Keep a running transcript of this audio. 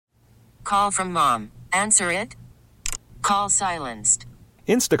call from mom. Answer it. Call silenced.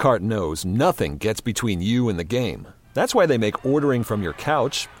 Instacart knows nothing gets between you and the game. That's why they make ordering from your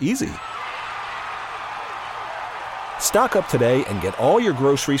couch easy. Stock up today and get all your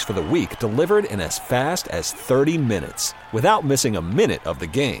groceries for the week delivered in as fast as 30 minutes without missing a minute of the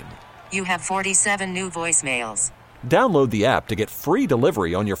game. You have 47 new voicemails. Download the app to get free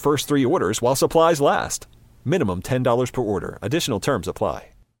delivery on your first 3 orders while supplies last. Minimum $10 per order. Additional terms apply.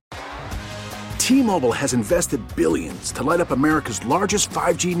 T-Mobile has invested billions to light up America's largest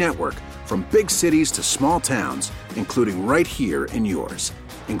 5G network, from big cities to small towns, including right here in yours.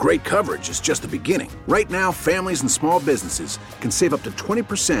 And great coverage is just the beginning. Right now, families and small businesses can save up to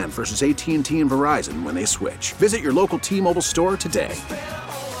 20% versus AT&T and Verizon when they switch. Visit your local T-Mobile store today.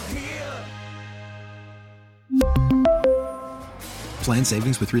 Plan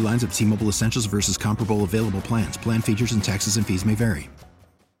savings with 3 lines of T-Mobile Essentials versus comparable available plans. Plan features and taxes and fees may vary.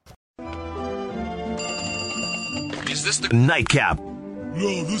 Is this the Nightcap?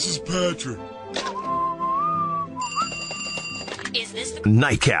 No, this is Patrick. Is this the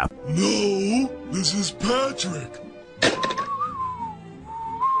Nightcap? No, this is Patrick.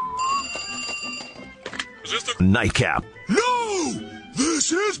 Is this the Nightcap? No,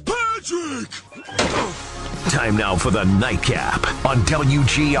 this is Patrick. Time now for the Nightcap on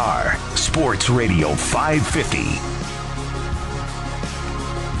WGR Sports Radio 550.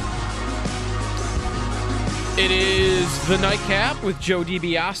 It is the Nightcap with Joe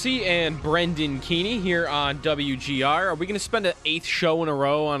DiBiase and Brendan Keeney here on WGR. Are we going to spend an 8th show in a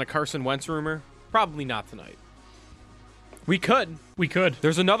row on a Carson Wentz rumor? Probably not tonight. We could.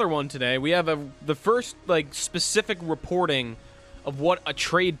 There's another one today. We have the first specific reporting of what a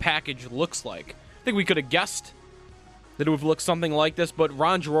trade package looks like. I think we could have guessed that it would look something like this, but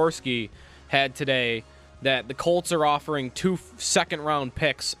Ron Jaworski had today that the Colts are offering 2 second-round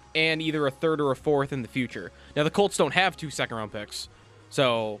picks and either a 3rd or a 4th in the future. Now, the Colts don't have 2 second-round picks,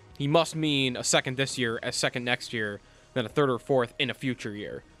 so he must mean a 2nd this year, a 2nd next year, then a 3rd or 4th in a future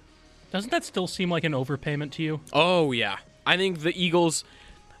year. Doesn't that still seem like an overpayment to you? Oh, yeah. I think the Eagles...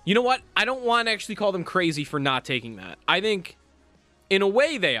 You know what? I don't want to actually call them crazy for not taking that. I think, in a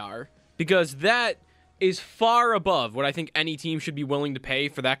way, they are, because that is far above what I think any team should be willing to pay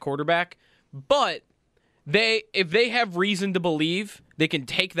for that quarterback. But if they have reason to believe they can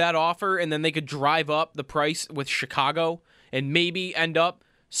take that offer and then they could drive up the price with Chicago and maybe end up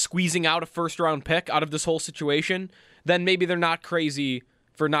squeezing out a first-round pick out of this whole situation, then maybe they're not crazy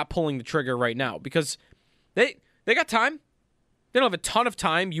for not pulling the trigger right now, because they got time. They don't have a ton of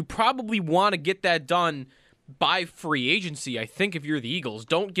time. You probably want to get that done by free agency, I think, if you're the Eagles.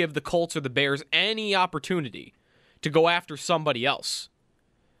 Don't give the Colts or the Bears any opportunity to go after somebody else.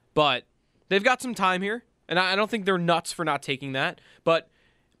 But they've got some time here, and I don't think they're nuts for not taking that. But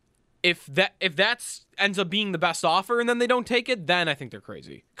if that ends up being the best offer and then they don't take it, then I think they're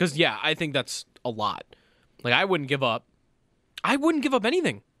crazy. Because, yeah, I think that's a lot. I wouldn't give up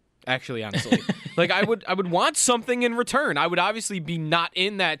anything, actually, honestly. I would want something in return. I would obviously be not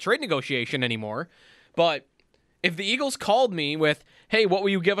in that trade negotiation anymore. But if the Eagles called me with, hey, what will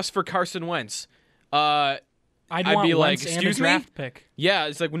you give us for Carson Wentz? I'd be like, excuse and a draft me? Pick. Yeah,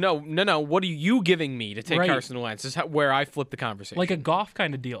 it's like, no. What are you giving me to take Carson Wentz? This is where I flip the conversation. Like a Goff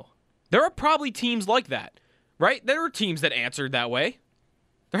kind of deal. There are probably teams like that, right? There are teams that answered that way.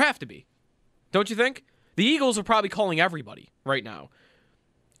 There have to be. Don't you think? The Eagles are probably calling everybody right now.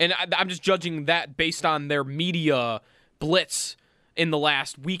 And I'm just judging that based on their media blitz in the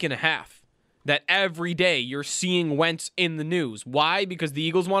last week and a half. That every day you're seeing Wentz in the news. Why? Because the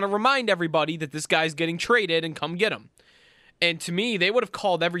Eagles want to remind everybody that this guy's getting traded and come get him. And to me, they would have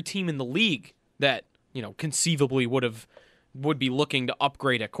called every team in the league that, conceivably would be looking to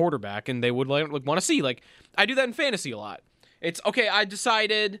upgrade at quarterback, and they would want to see. I do that in fantasy a lot. It's, okay, I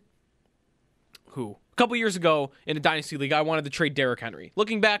decided... A couple years ago in a Dynasty League, I wanted to trade Derrick Henry.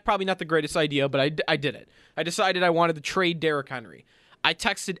 Looking back, probably not the greatest idea, but I did it. I decided I wanted to trade Derrick Henry. I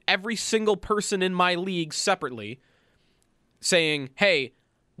texted every single person in my league separately saying, hey,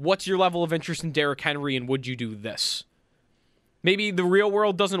 what's your level of interest in Derrick Henry and would you do this? Maybe the real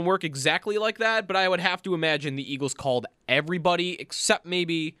world doesn't work exactly like that, but I would have to imagine the Eagles called everybody except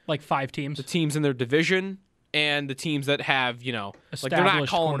maybe 5 teams. The teams in their division and the teams that have, they're not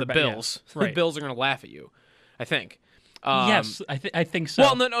calling the Bills. Yeah. Right. The Bills are going to laugh at you, I think. Yes, I think so.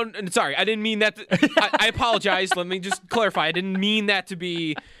 Well, no, sorry. I didn't mean that. I apologize. Let me just clarify. I didn't mean that to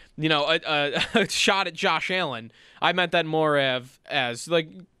be, a shot at Josh Allen. I meant that more as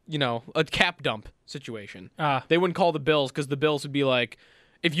a cap dump situation. They wouldn't call the Bills because the Bills would be like,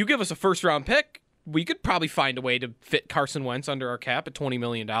 if you give us a first-round pick, we could probably find a way to fit Carson Wentz under our cap at $20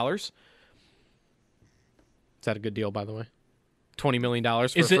 million. Is that a good deal, by the way? $20 million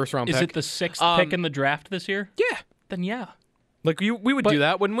for a first-round pick. Is it the 6th pick in the draft this year? Yeah. Then yeah. Like, we would do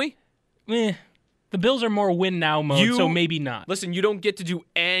that, wouldn't we? The Bills are more win-now mode, so maybe not. Listen, you don't get to do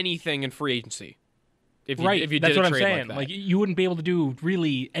anything in free agency. If you that's did a what I'm trade saying. like that. You wouldn't be able to do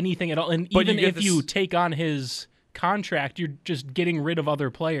really anything at all. And But even you get if this- you take on his contract, you're just getting rid of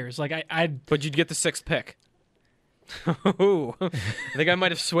other players. Like But you'd get the 6th pick. Ooh. I think I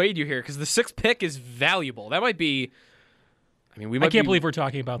might have swayed you here because the 6th pick is valuable. That might be. I mean, we might. I can't believe we're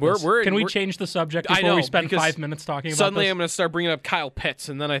talking about this. Can we change the subject before we spend 5 minutes talking about this? Suddenly, I'm going to start bringing up Kyle Pitts,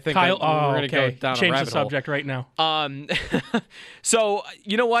 and then I think we're going to go down change a rabbit the subject right now. So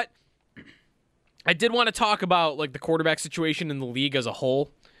you know what? I did want to talk about like the quarterback situation in the league as a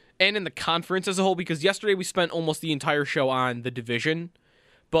whole, and in the conference as a whole, because yesterday we spent almost the entire show on the division,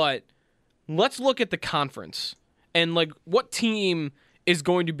 but let's look at the conference and like what team is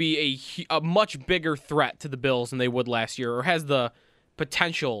going to be a much bigger threat to the Bills than they would last year, or has the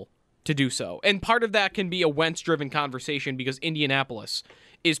potential to do so. And part of that can be a Wentz-driven conversation because Indianapolis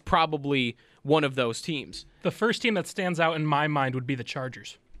is probably one of those teams. The first team that stands out in my mind would be the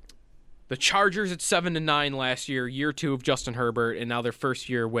Chargers. The Chargers at 7-9 last year 2 of Justin Herbert, and now their first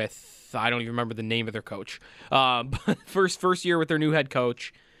year with, I don't even remember the name of their coach. But first year with their new head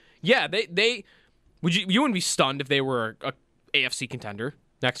coach. Yeah, they you wouldn't be stunned if they were a AFC contender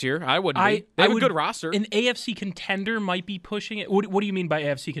next year. I wouldn't be. They have a good roster. An AFC contender might be pushing it. What do you mean by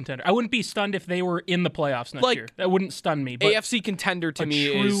AFC contender? I wouldn't be stunned if they were in the playoffs next year. That wouldn't stun me. But AFC contender to me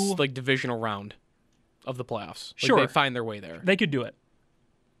is like divisional round of the playoffs. Like sure. They find their way there. They could do it.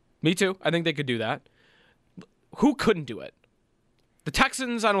 Me too. I think they could do that. Who couldn't do it? The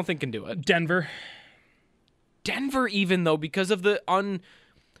Texans, I don't think can do it. Denver, even though, because of the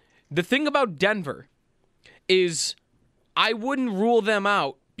thing about Denver is I wouldn't rule them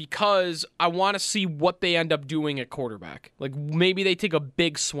out because I want to see what they end up doing at quarterback. Like maybe they take a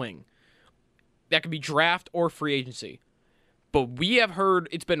big swing. That could be draft or free agency. But we have heard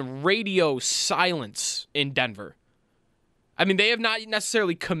it's been radio silence in Denver. I mean, they have not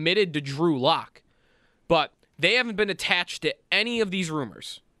necessarily committed to Drew Lock, but they haven't been attached to any of these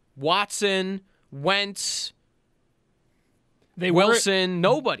rumors. Watson, Wentz, Wilson,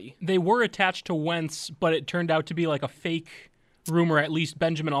 nobody. They were attached to Wentz, but it turned out to be like a fake rumor. At least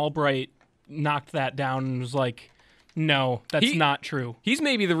Benjamin Albright knocked that down and was like, no, that's not true. He's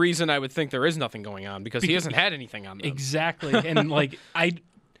maybe the reason I would think there is nothing going on because he hasn't had anything on them. Exactly. And like,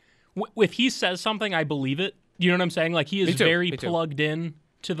 if he says something, I believe it. You know what I'm saying? Like, he is very plugged in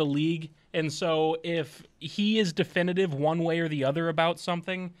to the league. And so if he is definitive one way or the other about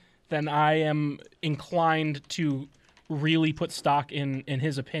something, then I am inclined to really put stock in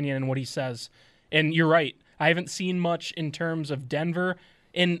his opinion and what he says. And you're right. I haven't seen much in terms of Denver.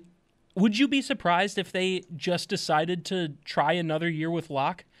 And would you be surprised if they just decided to try another year with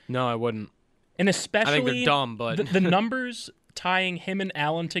Locke? No, I wouldn't. And especially, I think they're dumb, but the numbers tying him and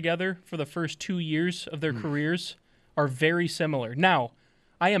Allen together for the first 2 years of their careers are very similar. Now,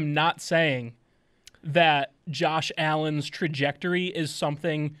 I am not saying that Josh Allen's trajectory is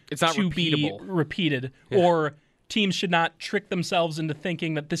something to be repeated, or teams should not trick themselves into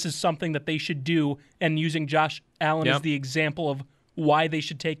thinking that this is something that they should do and using Josh Allen as the example of why they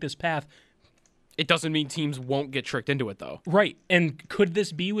should take this path. It doesn't mean teams won't get tricked into it, though. Right. And could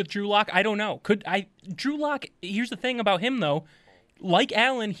this be with Drew Lock? I don't know. Drew Lock, here's the thing about him, though. Like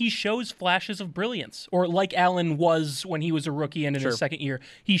Allen, he shows flashes of brilliance. Or like Allen was when he was a rookie and in his second year.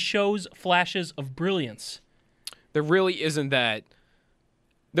 He shows flashes of brilliance. There really isn't that.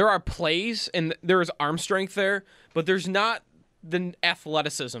 There are plays, and there is arm strength there, but there's not the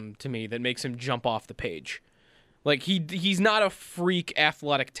athleticism to me that makes him jump off the page. Like, he's not a freak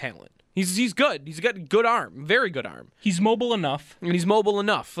athletic talent. He's good. He's got good arm, very good arm. He's mobile enough. And he's mobile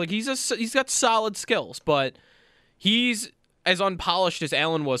enough. Like he's got solid skills, but he's as unpolished as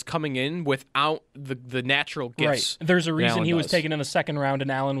Allen was coming in without the natural gifts. Right. There's a reason he was taken in the second round and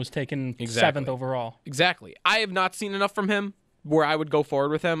Allen was taken 7th overall. Exactly. I have not seen enough from him where I would go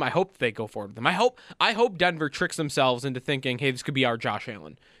forward with him. I hope they go forward with him. I hope Denver tricks themselves into thinking, hey, this could be our Josh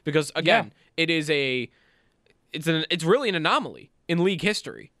Allen. Because again, it's really an anomaly in league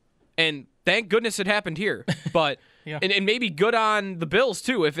history. And thank goodness it happened here. But and maybe good on the Bills,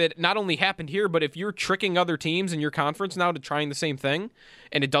 too, if it not only happened here, but if you're tricking other teams in your conference now to trying the same thing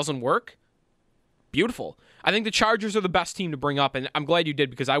and it doesn't work, beautiful. I think the Chargers are the best team to bring up, and I'm glad you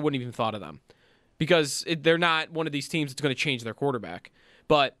did because I wouldn't even thought of them. Because they're not one of these teams that's going to change their quarterback.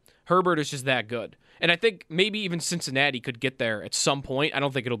 But Herbert is just that good. And I think maybe even Cincinnati could get there at some point. I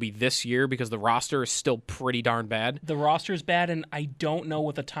don't think it'll be this year because the roster is still pretty darn bad. The roster is bad, and I don't know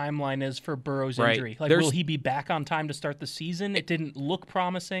what the timeline is for Burrow's injury. Like, will he be back on time to start the season? It didn't look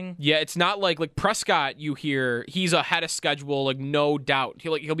promising. Yeah, it's not like Prescott, you hear, he's ahead of schedule, like no doubt.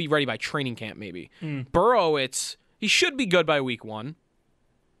 He'll be ready by training camp maybe. Burrow, he should be good by week 1.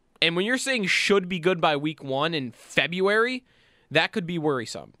 And when you're saying should be good by week 1 in February, that could be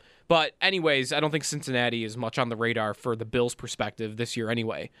worrisome. But anyways, I don't think Cincinnati is much on the radar for the Bills' perspective this year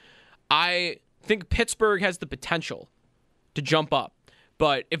anyway. I think Pittsburgh has the potential to jump up.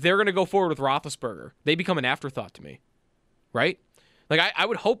 But if they're going to go forward with Roethlisberger, they become an afterthought to me. Right? Like, I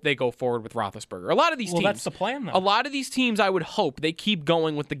would hope they go forward with Roethlisberger. A lot of these teams... Well, that's the plan, though. A lot of these teams, I would hope they keep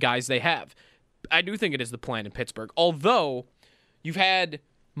going with the guys they have. I do think it is the plan in Pittsburgh. Although, you've had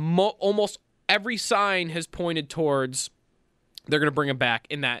almost every sign has pointed towards they're going to bring him back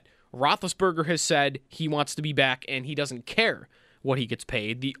in that Roethlisberger has said he wants to be back and he doesn't care what he gets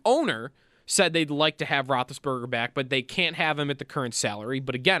paid. The owner said they'd like to have Roethlisberger back, but they can't have him at the current salary.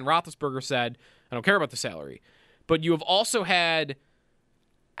 But again, Roethlisberger said, I don't care about the salary. But you have also had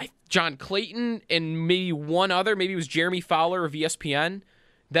John Clayton and maybe one other, maybe it was Jeremy Fowler of ESPN,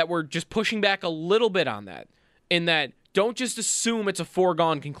 that were just pushing back a little bit on that. In that, don't just assume it's a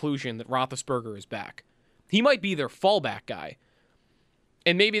foregone conclusion that Roethlisberger is back. He might be their fallback guy.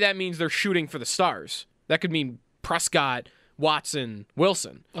 And maybe that means they're shooting for the stars. That could mean Prescott, Watson,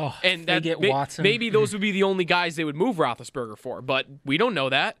 Wilson. Oh, and they get Watson. Maybe those would be the only guys they would move Roethlisberger for, but we don't know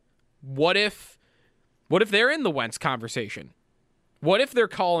that. What if they're in the Wentz conversation? What if they're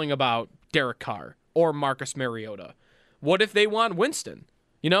calling about Derek Carr or Marcus Mariota? What if they want Winston?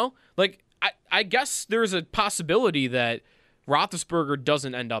 You know? Like, I guess there's a possibility that Roethlisberger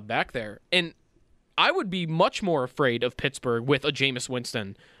doesn't end up back there. And I would be much more afraid of Pittsburgh with a Jameis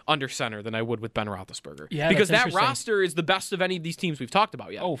Winston under center than I would with Ben Roethlisberger. Yeah, because that roster is the best of any of these teams we've talked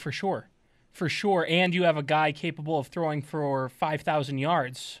about yet. Oh, for sure. For sure. And you have a guy capable of throwing for 5,000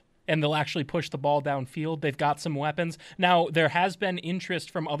 yards, and they'll actually push the ball downfield. They've got some weapons. Now, there has been interest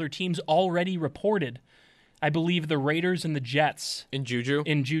from other teams already reported. I believe the Raiders and the Jets. In Juju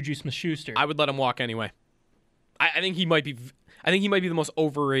Smith-Schuster. I would let him walk anyway. I think he might be the most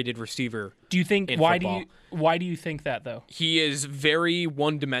overrated receiver. Do you think why do you think that though? He is very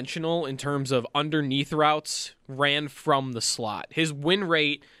one-dimensional in terms of underneath routes ran from the slot. His win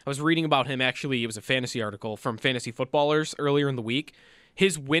rate, I was reading about him actually, it was a fantasy article from Fantasy Footballers earlier in the week.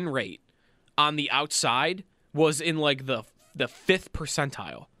 His win rate on the outside was in like the 5th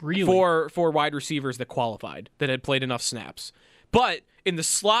percentile. Really? For wide receivers that qualified, that had played enough snaps. But in the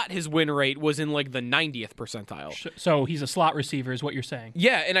slot, his win rate was in like the 90th percentile. So he's a slot receiver is what you're saying.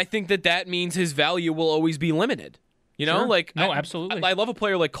 Yeah, and I think that means his value will always be limited. You know? Sure. Like, no, absolutely. I love a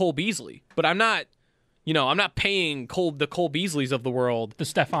player like Cole Beasley, but I'm not paying the Cole Beasleys of the world. The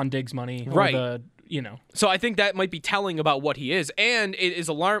Stephon Diggs money. Right. Or So I think that might be telling about what he is. And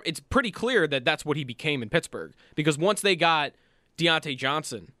it's pretty clear that that's what he became in Pittsburgh. Because once they got Deontay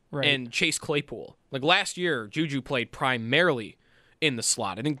Johnson and Chase Claypool, like last year, Juju played primarily in the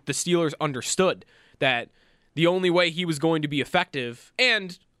slot. I think the Steelers understood that the only way he was going to be effective,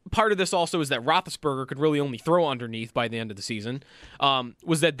 and part of this also is that Roethlisberger could really only throw underneath by the end of the season,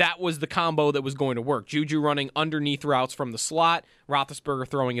 was that was the combo that was going to work. Juju running underneath routes from the slot, Roethlisberger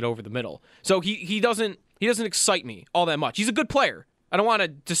throwing it over the middle. So he doesn't excite me all that much. He's a good player. I don't want to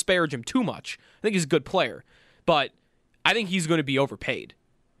disparage him too much. I think he's a good player. But I think he's going to be overpaid.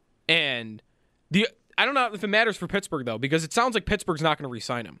 And I don't know if it matters for Pittsburgh, though, because it sounds like Pittsburgh's not going to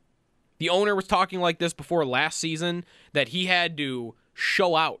re-sign him. The owner was talking like this before last season, that he had to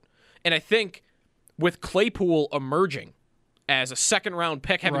show out. And I think with Claypool emerging as a second-round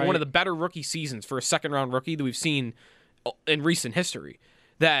pick, having one of the better rookie seasons for a second-round rookie that we've seen in recent history,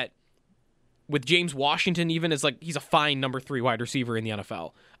 that with James Washington even as he's a fine number 3 wide receiver in the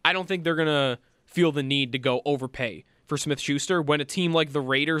NFL, I don't think they're going to feel the need to go overpay for Smith-Schuster when a team like the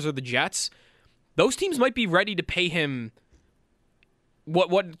Raiders or the Jets, those teams might be ready to pay him.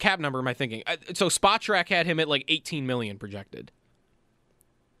 What cap number am I thinking? So SpotTrack had him at like $18 million projected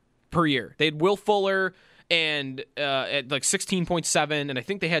per year. They had Will Fuller and at like 16.7, and I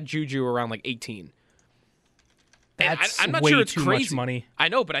think they had Juju around like 18. That's I'm not way sure it's too crazy. much money. I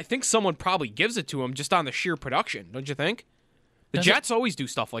know, but I think someone probably gives it to him just on the sheer production, don't you think? The Jets always do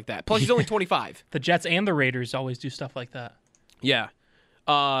stuff like that. Plus, he's only 25. The Jets and the Raiders always do stuff like that. Yeah.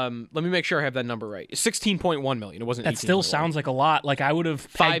 Let me make sure I have that number right. 16.1 million. It wasn't. That still sounds like a lot. Like I would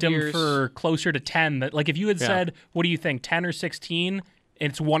have pegged him for closer to 10. Like if you had said, "What do you think, 10 or 16?" and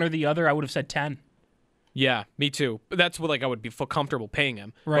it's one or the other, I would have said 10. Yeah, me too. That's what I would feel comfortable paying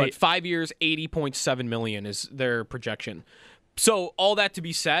him. Right. But 5 years, $80.7 million is their projection. So all that to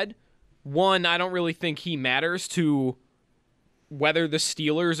be said, one, I don't really think he matters to whether the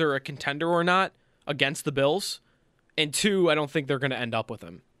Steelers are a contender or not against the Bills. And two, I don't think they're going to end up with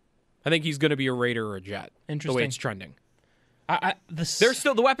him. I think he's going to be a Raider or a Jet. Interesting. The way it's trending.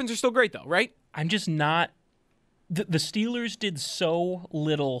 The weapons are still great though, right? I'm just not. The Steelers did so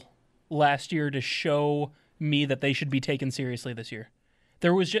little last year to show me that they should be taken seriously this year.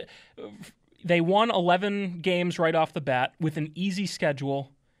 They won 11 games right off the bat with an easy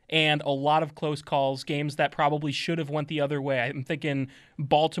schedule and a lot of close calls, games that probably should have went the other way. I'm thinking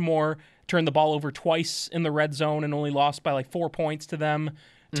Baltimore turned the ball over twice in the red zone and only lost by 4 points to them.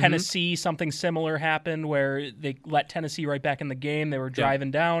 Tennessee, something similar happened where they let Tennessee right back in the game. They were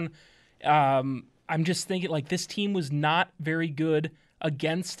driving down. I'm just thinking this team was not very good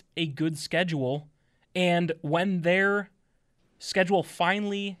against a good schedule. And when their schedule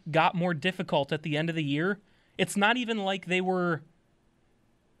finally got more difficult at the end of the year, it's not even like they were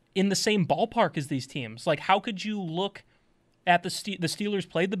in the same ballpark as these teams. How could you look at the Steelers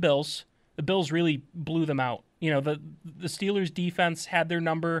played the Bills? The Bills really blew them out. The Steelers defense had their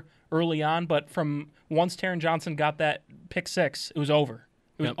number early on, but from once Taron Johnson got that pick six, it was over.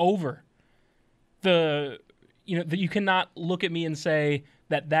 It was over. You cannot look at me and say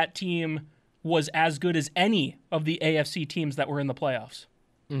that team was as good as any of the AFC teams that were in the playoffs.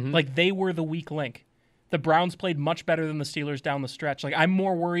 They were the weak link. The Browns played much better than the Steelers down the stretch. I'm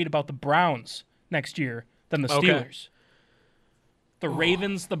more worried about the Browns next year than the Steelers. The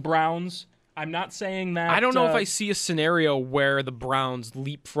Ravens, the Browns. I'm not saying that. I don't know if I see a scenario where the Browns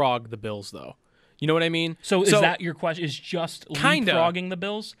leapfrog the Bills, though. You know what I mean? So is that your question? Is just leapfrogging the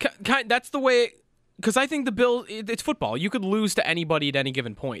Bills? That's the way. Because I think the Bills, it's football. You could lose to anybody at any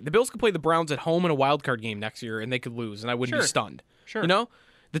given point. The Bills could play the Browns at home in a wild card game next year, and they could lose, and I wouldn't be stunned. Sure.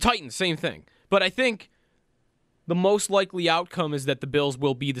 The Titans, same thing. But I think the most likely outcome is that the Bills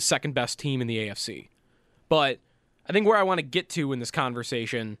will be the second best team in the AFC. But I think where I want to get to in this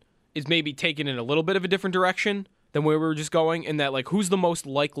conversation is maybe taking it in a little bit of a different direction than where we were just going, in that who's the most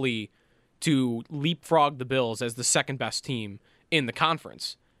likely to leapfrog the Bills as the second best team in the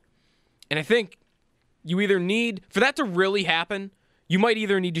conference. And I think you either need, for that to really happen, you might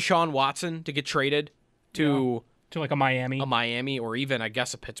either need Deshaun Watson to get traded to a Miami. Or even, I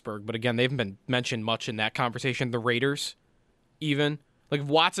guess, a Pittsburgh. But again, they haven't been mentioned much in that conversation. The Raiders, even. If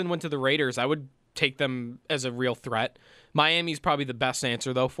Watson went to the Raiders, I would take them as a real threat. Miami's probably the best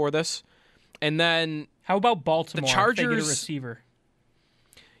answer, though, for this. And then how about Baltimore? The Chargers, if they get a receiver.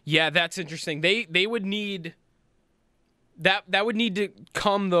 Yeah, that's interesting. They would need that would need to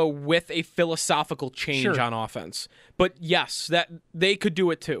come though with a philosophical change on offense. But yes, that they could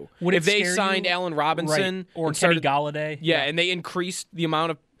do it too. If they signed Allen Robinson or Kenny Galladay, and they increased the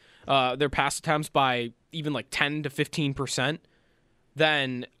amount of their pass attempts by even 10 to 15%,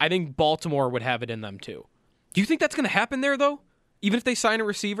 then I think Baltimore would have it in them too. Do you think that's going to happen there, though? Even if they sign a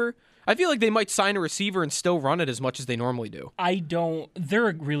receiver? I feel like they might sign a receiver and still run it as much as they normally do. I don't. They're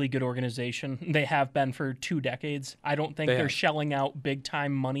a really good organization. They have been for 2 decades. I don't think they're shelling out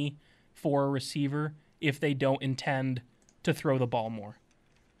big-time money for a receiver if they don't intend to throw the ball more.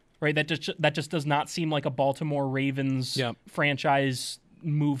 Right? That just does not seem like a Baltimore Ravens franchise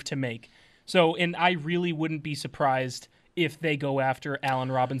move to make. So, and I really wouldn't be surprised if they go after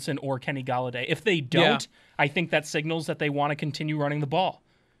Allen Robinson or Kenny Galladay. If they don't, I think that signals that they want to continue running the ball.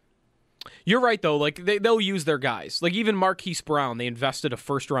 You're right, though. They'll use their guys. Even Marquise Brown, they invested a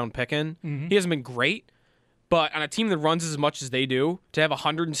first-round pick in. He hasn't been great, but on a team that runs as much as they do, to have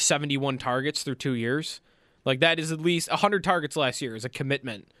 171 targets through 2 years, that is at least 100 targets last year is a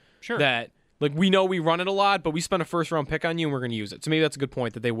commitment. Sure. That, we know we run it a lot, but we spent a first-round pick on you, and we're going to use it. So maybe that's a good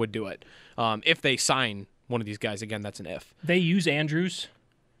point that they would do it. If they sign one of these guys, again, that's an if. They use Andrews.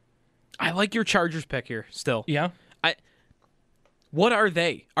 I like your Chargers pick here still. Yeah. What are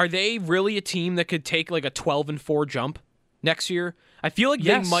they? Are they really a team that could take a 12-4 jump next year? I feel like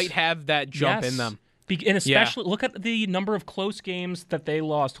they might have that jump in them. And especially, look at the number of close games that they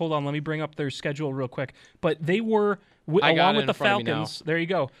lost. Hold on, let me bring up their schedule real quick. But they were, along with the Falcons, there you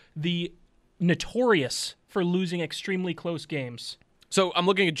go, the notorious for losing extremely close games. So I'm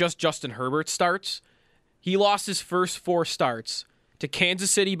looking at just Justin Herbert's starts. He lost his first 4 starts to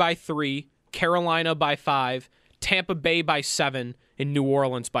Kansas City by 3, Carolina by 5, Tampa Bay by 7, and New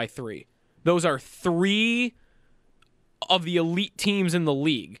Orleans by 3. Those are 3 of the elite teams in the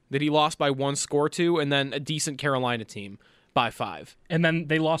league that he lost by 1 score to, and then a decent Carolina team by 5. And then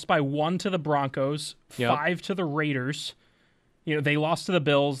they lost by 1 to the Broncos, 5 to the Raiders, They lost to the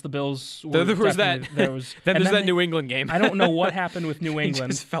Bills. The Bills were there was that. There's that New England game. I don't know what happened with New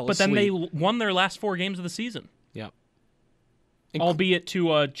England, just fell but then asleep. they won their last 4 games of the season. Yeah. Albeit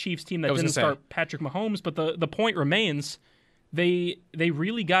to a Chiefs team that didn't start Patrick Mahomes, but the point remains, they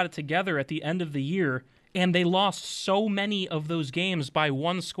really got it together at the end of the year, and they lost so many of those games by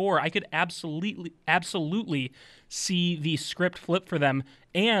 1 score. I could absolutely see the script flip for them,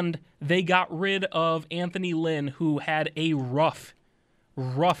 and they got rid of Anthony Lynn, who had a rough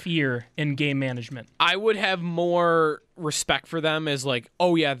year in game management. I would have more respect for them as like,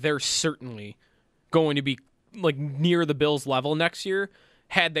 oh yeah, they're certainly going to be like near the Bills level next year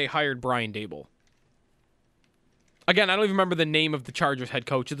had they hired Brian Daboll. Again, I don't even remember the name of the Chargers head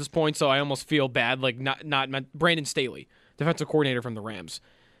coach at this point, so I almost feel bad. Like not Brandon Staley, defensive coordinator from the Rams.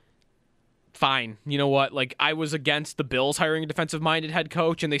 Fine, you know what? Like I was against the Bills hiring a defensive-minded head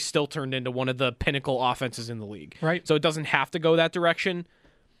coach, and they still turned into one of the pinnacle offenses in the league. Right. So it doesn't have to go that direction.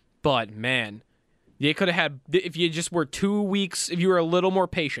 But man, you could have had, if you just were 2 weeks, if you were a little more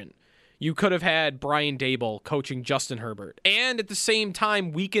patient, you could have had Brian Daboll coaching Justin Herbert, and at the same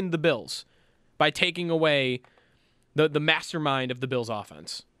time weakened the Bills by taking away the mastermind of the Bills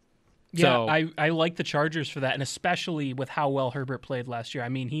offense. Yeah, so, I like the Chargers for that, and especially with how well Herbert played last year. I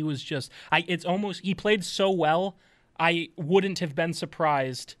mean, he was just he played so well, I wouldn't have been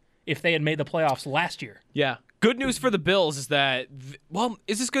surprised if they had made the playoffs last year. Yeah. Good news for the Bills is that,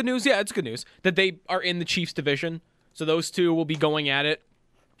 is this good news? Yeah, it's good news that they are in the Chiefs division. So those two will be going at it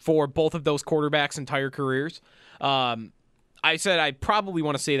for both of those quarterbacks' entire careers. I said I probably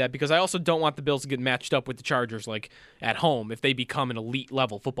want to say that because I also don't want the Bills to get matched up with the Chargers like at home if they become an elite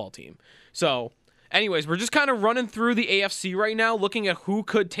level football team. So anyways, we're just kind of running through the AFC right now, looking at who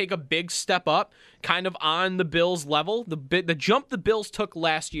could take a big step up kind of on the Bills level. The jump the Bills took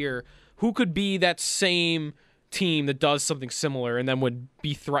last year, who could be that same team that does something similar and then would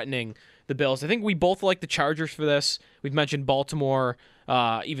be threatening the Bills. I think we both like the Chargers for this. We've mentioned Baltimore,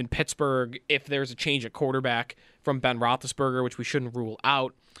 even Pittsburgh, if there's a change at quarterback from Ben Roethlisberger, which we shouldn't rule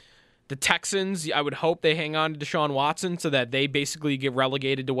out. The Texans, I would hope they hang on to Deshaun Watson so that they basically get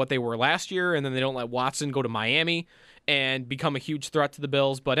relegated to what they were last year, and then they don't let Watson go to Miami and become a huge threat to the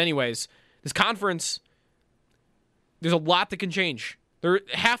Bills. But anyways, this conference, there's a lot that can change.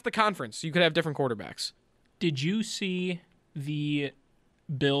 Half the conference, you could have different quarterbacks. Did you see the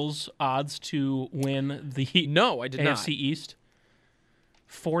Bills' odds to win the No, I did AFC East?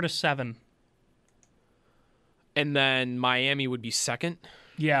 4-7. And then Miami would be second?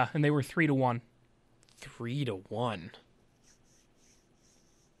 Yeah, and they were 3-1. 3-1.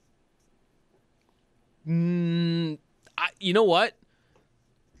 You know what?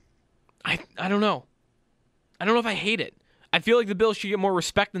 I don't know. I don't know if I hate it. I feel like the Bills should get more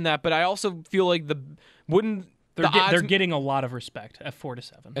respect than that, but I also feel like they're getting a lot of respect at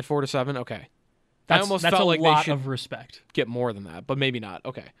 4-7. At 4-7, okay. That's I almost a felt like lot they should of respect. Get more than that, but maybe not.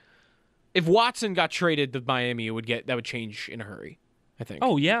 Okay. If Watson got traded to Miami, that would change in a hurry, I think.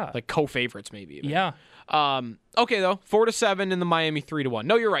 Oh yeah, like co-favorites maybe. Even. Yeah. Okay though, 4-7 in the Miami 3-1.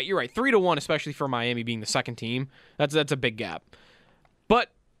 No, you're right. 3-1, especially for Miami being the second team. That's a big gap.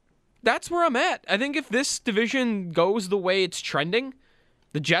 But that's where I'm at. I think if this division goes the way it's trending,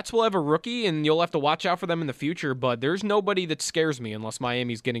 the Jets will have a rookie, and you'll have to watch out for them in the future. But there's nobody that scares me unless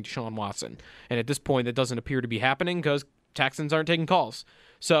Miami's getting Deshaun Watson, and at this point, that doesn't appear to be happening because Texans aren't taking calls.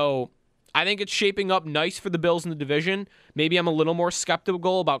 So I think it's shaping up nice for the Bills in the division. Maybe I'm a little more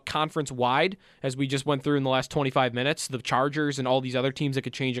skeptical about conference-wide, as we just went through in the last 25 minutes, the Chargers and all these other teams that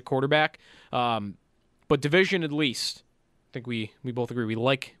could change at quarterback. But division, at least, I think we both agree. We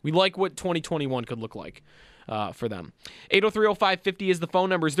like what 2021 could look like for them. 803-0550 is the phone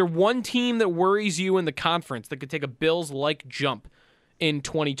number. Is there one team that worries you in the conference that could take a Bills-like jump in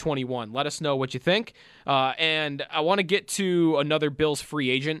 2021? Let us know what you think. And I want to get to another Bills free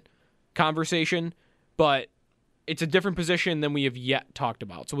agent conversation, but it's a different position than we have yet talked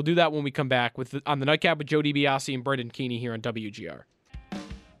about. So we'll do that when we come back on the Nightcap with Joe DiBiase and Brendan Keeney here on WGR.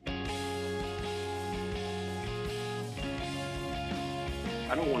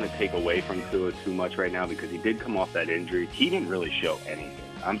 I don't want to take away from Tua too much right now because he did come off that injury. He didn't really show anything.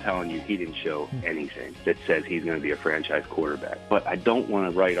 I'm telling you, he didn't show anything that says he's going to be a franchise quarterback. But I don't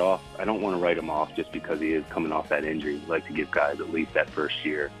want to write him off just because he is coming off that injury. I'd like to give guys at least that first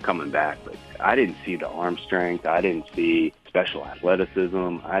year coming back. But I didn't see the arm strength. I didn't see special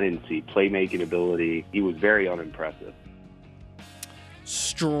athleticism. I didn't see playmaking ability. He was very unimpressive.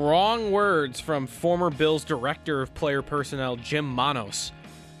 Strong words from former Bills director of player personnel, Jim Manos,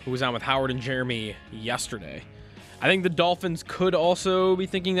 who was on with Howard and Jeremy yesterday. I think the Dolphins could also be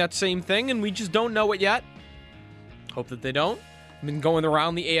thinking that same thing, and we just don't know it yet. Hope that they don't. been going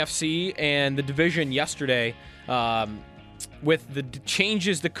around the AFC and the division yesterday with the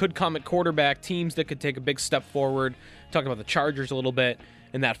changes that could come at quarterback, teams that could take a big step forward. Talking about the Chargers a little bit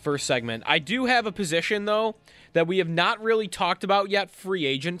in that first segment. I do have a position, though, that we have not really talked about yet free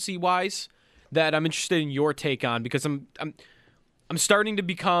agency-wise that I'm interested in your take on, because I'm starting to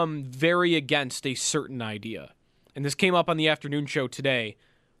become very against a certain idea. And this came up on the afternoon show today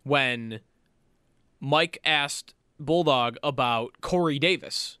when Mike asked Bulldog about Corey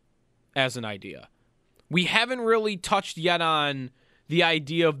Davis as an idea. We haven't really touched yet on the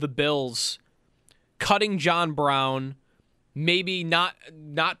idea of the Bills cutting John Brown, maybe not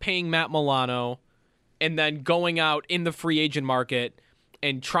paying Matt Milano, and then going out in the free agent market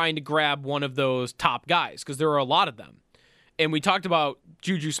and trying to grab one of those top guys, because there are a lot of them. And we talked about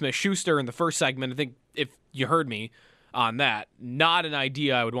Juju Smith-Schuster in the first segment. I think if you heard me on that, not an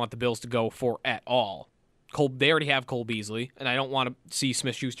idea I would want the Bills to go for at all. They already have Cole Beasley, and I don't want to see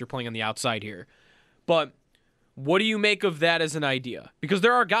Smith-Schuster playing on the outside here. But what do you make of that as an idea? Because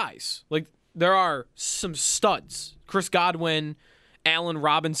there are guys. Like, there are some studs. Chris Godwin, Allen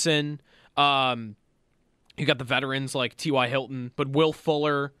Robinson. You got the veterans like T.Y. Hilton, but Will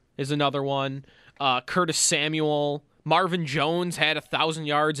Fuller is another one. Curtis Samuel. Marvin Jones had 1,000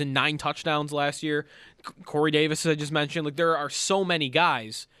 yards and 9 touchdowns last year. Corey Davis, as I just mentioned. Like, there are so many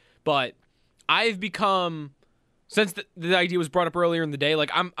guys, but I've become, since the idea was brought up earlier in the day, like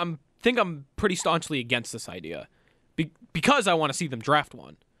I'm pretty staunchly against this idea because I want to see them draft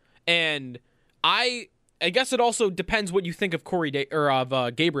one, and I guess it also depends what you think of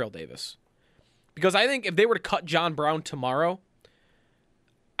Gabriel Davis, because I think if they were to cut John Brown tomorrow,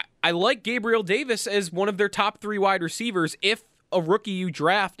 I like Gabriel Davis as one of their top 3 wide receivers if a rookie you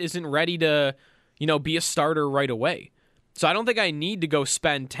draft isn't ready to, be a starter right away. So I don't think I need to go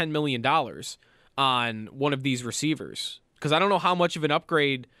spend $10 million on one of these receivers, because I don't know how much of an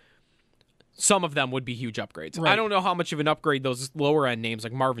upgrade. Some of them would be huge upgrades. Right. I don't know how much of an upgrade those lower-end names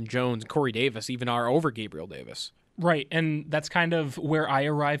like Marvin Jones and Corey Davis even are over Gabriel Davis. Right, and that's kind of where I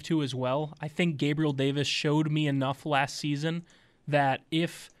arrived to as well. I think Gabriel Davis showed me enough last season that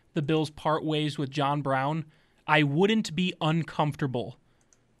if the Bills part ways with John Brown, I wouldn't be uncomfortable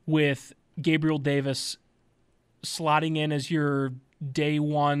with Gabriel Davis slotting in as your day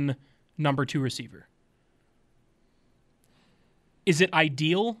one number 2 receiver. Is it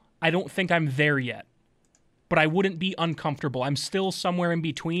ideal? I don't think I'm there yet, but I wouldn't be uncomfortable. I'm still somewhere in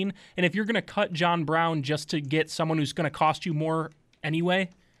between, and if you're going to cut John Brown just to get someone who's going to cost you more anyway,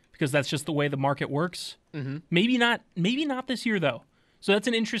 because that's just the way the market works, maybe not this year, though. So that's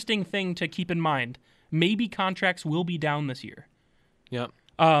an interesting thing to keep in mind. Maybe contracts will be down this year. Yep.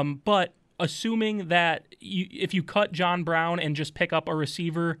 But assuming that if you cut John Brown and just pick up a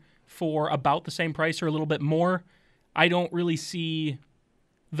receiver for about the same price or a little bit more, I don't really see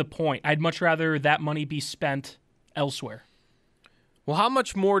the point. I'd much rather that money be spent elsewhere. Well, how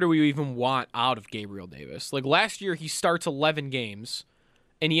much more do we even want out of Gabriel Davis? Like, last year he starts 11 games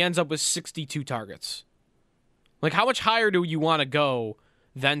and he ends up with 62 targets. Like, how much higher do you want to go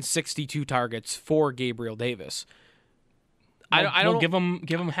than 62 targets for Gabriel Davis? I don't give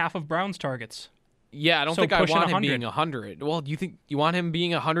him half of Brown's targets. Yeah, I don't think I want him being 100. Well, do you think you want him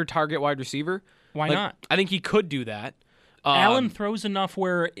being a 100-target wide receiver? Why not? I think he could do that. Allen throws enough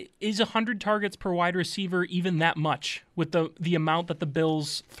where is 100 targets per wide receiver even that much with the amount that the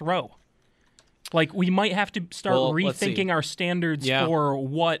Bills throw? Like, we might have to start rethinking our standards for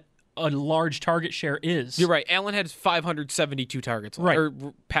what a large target share is. You're right. Allen had 572 targets or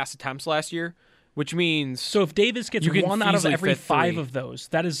pass attempts last year, which means so if Davis gets 1 out of every 5 of those,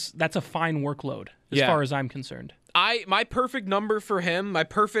 that's a fine workload as far as I'm concerned. My perfect number for him, my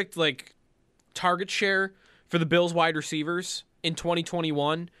perfect target share for the Bills wide receivers in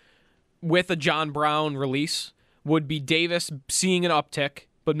 2021 with a John Brown release would be Davis seeing an uptick,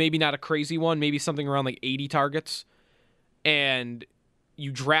 but maybe not a crazy one, maybe something around 80 targets, and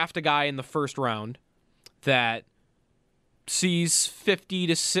you draft a guy in the first round that sees 50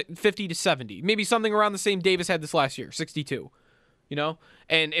 to 70, maybe something around the same Davis had this last year, 62,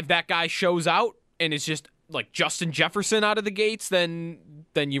 and if that guy shows out and is just like Justin Jefferson out of the gates, then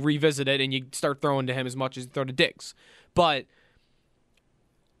you revisit it and you start throwing to him as much as you throw to Diggs. But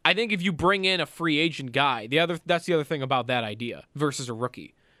I think if you bring in a free agent guy, that's the other thing about that idea versus a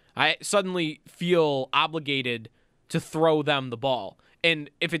rookie. I suddenly feel obligated to throw them the ball. And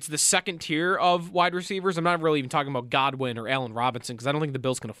if it's the second tier of wide receivers, I'm not really even talking about Godwin or Allen Robinson, because I don't think the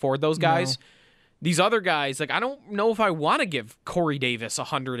Bills can afford those guys. No. These other guys, I don't know if I want to give Corey Davis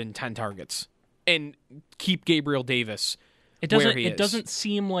 110 targets and keep Gabriel Davis It doesn't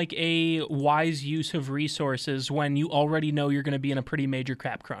seem like a wise use of resources when you already know you're going to be in a pretty major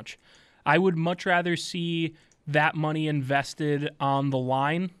cap crunch. I would much rather see that money invested on the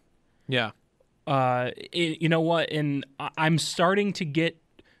line. Yeah. You know what? And I'm starting to get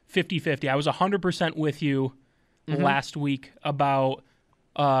 50-50. I was 100% with you last week about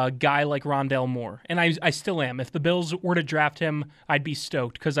a guy like Rondale Moore, and I still am. If the Bills were to draft him, I'd be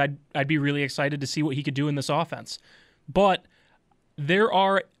stoked because I'd be really excited to see what he could do in this offense. But there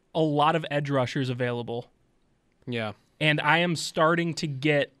are a lot of edge rushers available. Yeah. And I am starting to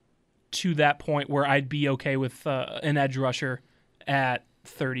get to that point where I'd be okay with an edge rusher at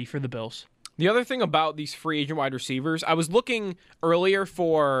 30 for the Bills. The other thing about these free agent wide receivers, I was looking earlier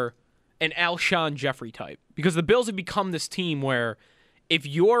for an Alshon Jeffrey type because the Bills have become this team where if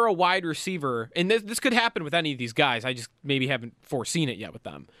you're a wide receiver, and this could happen with any of these guys, I just maybe haven't foreseen it yet with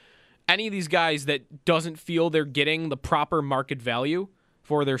them. Any of these guys that doesn't feel they're getting the proper market value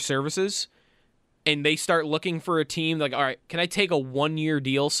for their services, and they start looking for a team like, all right, can I take a 1-year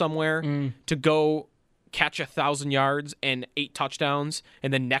deal somewhere to go catch 1,000 yards and 8 touchdowns,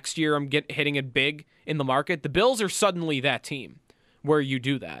 and then next year I'm hitting it big in the market? The Bills are suddenly that team where you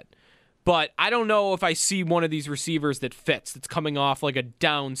do that. But I don't know if I see one of these receivers that fits, that's coming off like a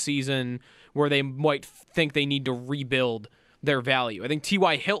down season where they might think they need to rebuild their value. I think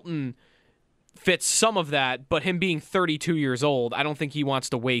T.Y. Hilton fits some of that, but him being 32 years old, I don't think he wants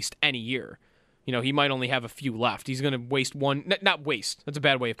to waste any year. You know, he might only have a few left. He's going to waste one, not waste, that's a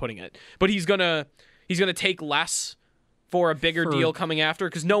bad way of putting it, but he's going to take less for a bigger deal coming after,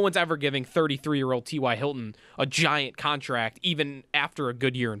 because no one's ever giving 33-year-old T.Y. Hilton a giant contract, even after a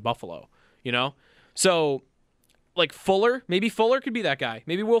good year in Buffalo, you know? So, like Fuller, maybe Fuller could be that guy.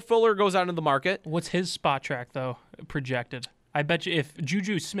 Maybe Will Fuller goes out into the market. What's his spot track, though, projected? I bet you if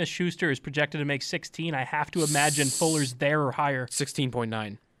Juju Smith-Schuster is projected to make 16, I have to imagine Fuller's there or higher.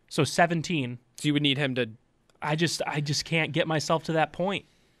 16.9. So 17. So you would need him to... I just can't get myself to that point.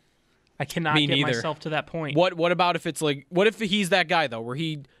 I cannot get myself to that point. What about if it's like, what if he's that guy, though, where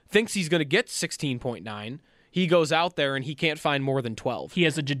he thinks he's going to get 16.9, he goes out there and he can't find more than 12? He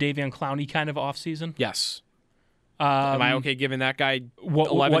has a Jadeveon Clowney kind of offseason? Yes. Am I okay giving that guy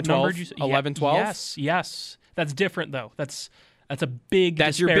 11, what 12? Number did you say? 11, 12? Yes. That's different, though. That's a big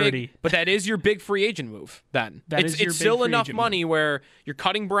disparity. But that is your big free agent move, then. It's still enough money where you're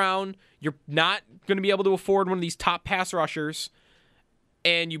cutting Brown, you're not going to be able to afford one of these top pass rushers,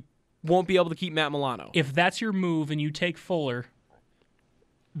 and you won't be able to keep Matt Milano. If that's your move and you take Fuller,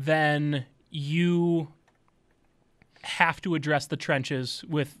 then you have to address the trenches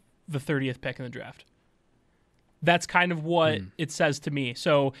with the 30th pick in the draft. That's kind of what it says to me.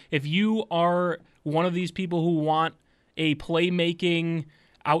 So if you are one of these people who want a playmaking,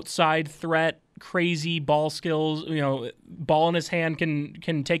 outside threat, crazy ball skills, ball in his hand,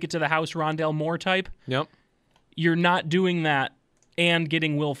 can take it to the house, Rondale Moore type, yep, you're not doing that and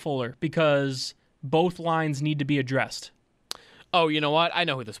getting Will Fuller, because both lines need to be addressed. Oh, you know what? I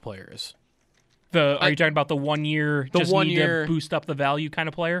know who this player is. Are you talking about the 1 year, just need to boost up the value kind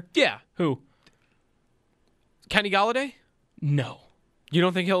of player? Yeah. Who? Kenny Golladay? No. You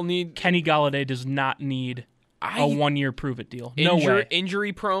don't think he'll need... Kenny Golladay does not need a 1 year prove-it deal. No way.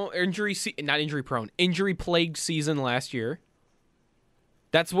 Injury-plagued season last year.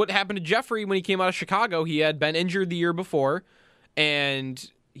 That's what happened to Jeffrey when he came out of Chicago. He had been injured the year before,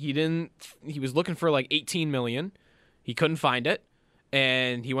 and he was looking for like $18 million. He couldn't find it,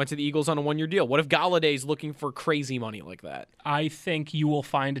 and he went to the Eagles on a 1 year deal. What if Galladay's looking for crazy money like that? I think you will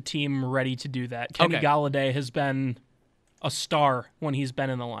find a team ready to do that. Kenny Golladay has been a star when he's been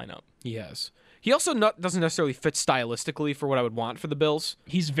in the lineup. He has. He also doesn't necessarily fit stylistically for what I would want for the Bills.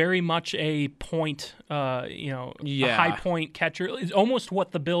 He's very much a point, a high point catcher. It's almost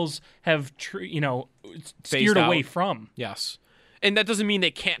what the Bills have, steered away from. Yes. And that doesn't mean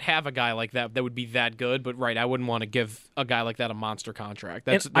they can't have a guy like that would be that good, but I wouldn't want to give a guy like that a monster contract.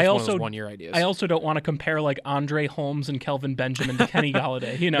 That's one of those 1 year ideas. I also don't want to compare like Andre Holmes and Kelvin Benjamin to Kenny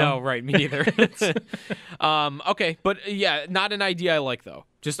Golladay. No, right, me neither. Okay, but yeah, not an idea I like though.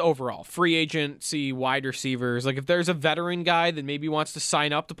 Just overall, free agency, wide receivers. Like if there's a veteran guy that maybe wants to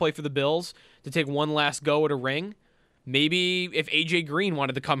sign up to play for the Bills to take one last go at a ring, maybe if AJ Green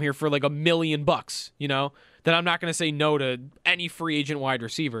wanted to come here for like $1 million, then I'm not going to say no to any free agent wide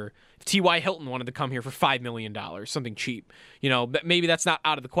receiver. If T.Y. Hilton wanted to come here for $5 million, something cheap, maybe that's not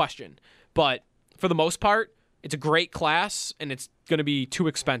out of the question. But for the most part, it's a great class, and it's going to be too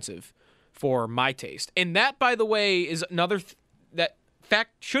expensive for my taste. And that, by the way, is another that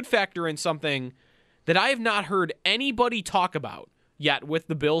should factor in something that I have not heard anybody talk about yet with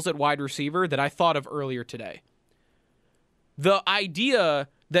the Bills at wide receiver that I thought of earlier today. the idea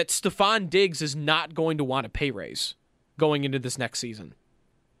that Stephon Diggs is not going to want a pay raise going into this next season.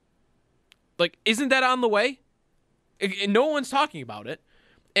 Like, isn't that on the way? And no one's talking about it.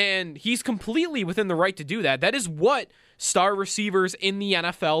 And he's completely within the right to do that. That is what star receivers in the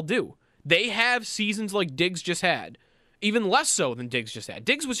NFL do. They have seasons like Diggs just had. Even less so than Diggs just had.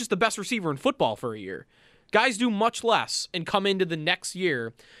 Diggs was just the best receiver in football for a year. Guys do much less and come into the next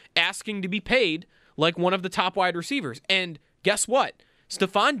year asking to be paid like one of the top wide receivers. And guess what?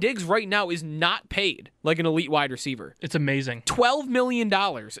 Stephon Diggs right now is not paid like an elite wide receiver. It's amazing. $12 million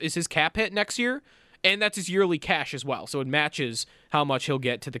is his cap hit next year, and that's his yearly cash as well. So it matches how much he'll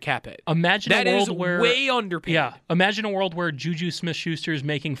get to the cap hit. Imagine that a world is where way underpaid. Yeah, imagine a world where Juju Smith-Schuster is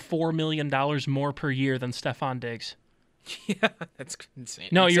making $4 million more per year than Stephon Diggs. Yeah, that's insane.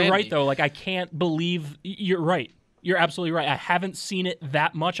 No, you're right, though. Like, I can't believe... You're right. You're absolutely right. I haven't seen it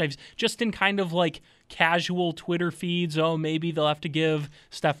that much. I've just in kind of like casual Twitter feeds, oh, maybe they'll have to give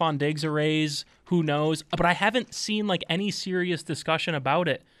Stephon Diggs a raise. Who knows? But I haven't seen like any serious discussion about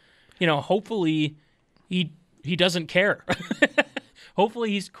it. You know, hopefully he doesn't care. Hopefully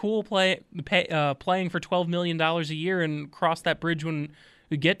he's cool playing for $12 million a year and cross that bridge when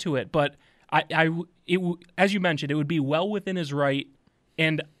we get to it. But as you mentioned, it would be well within his right,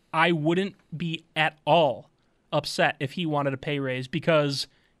 and I wouldn't be at all upset if he wanted a pay raise because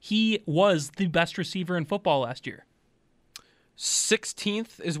he was the best receiver in football last year.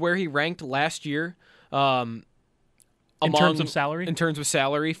 16th is where he ranked last year. In terms of salary? In terms of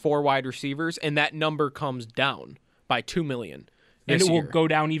salary for wide receivers, and that number comes down by $2 million And it will go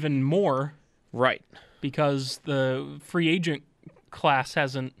down even more. Right. Because the free agent class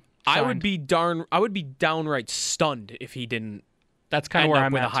hasn't signed. I would be downright stunned if he didn't. That's kind of where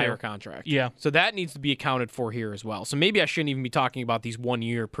I'm with at a higher too. contract. Yeah. So that needs to be accounted for here as well. So maybe I shouldn't even be talking about these 1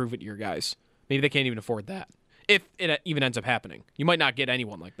 year prove it year guys. Maybe they can't even afford that. If it even ends up happening. You might not get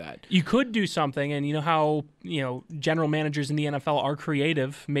anyone like that. You could do something, and you know how, general managers in the NFL are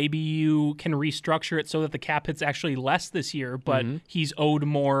creative. Maybe you can restructure it so that the cap hit's actually less this year, but he's owed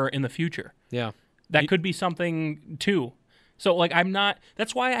more in the future. Yeah. That could be something too. So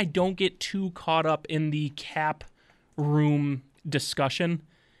that's why I don't get too caught up in the cap room discussion,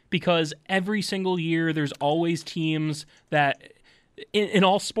 because every single year there's always teams that in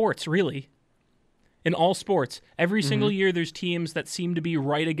all sports, really. In all sports, every single year there's teams that seem to be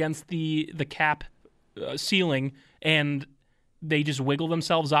right against the cap ceiling, and they just wiggle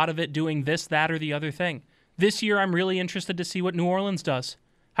themselves out of it doing this, that, or the other thing. This year I'm really interested to see what New Orleans does.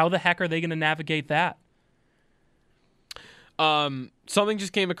 How the heck are they going to navigate that? Something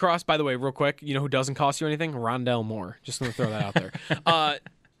just came across, by the way, real quick. You know who doesn't cost you anything? Rondell Moore. Just going to throw that out there.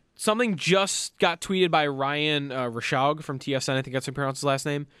 Something just got tweeted by Ryan Rishaug from TSN. I think that's how you pronounce his last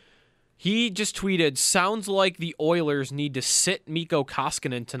name. He just tweeted, sounds like the Oilers need to sit Mikko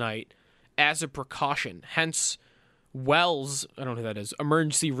Koskinen tonight as a precaution. Hence, Wells, I don't know who that is,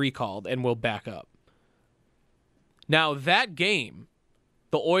 emergency recalled and will back up. Now, that game,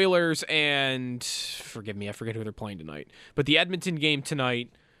 the Oilers and, forgive me, I forget who they're playing tonight, but the Edmonton game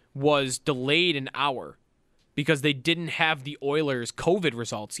tonight was delayed an hour because they didn't have the Oilers' COVID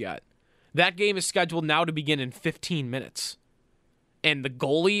results yet. That game is scheduled now to begin in 15 minutes. And the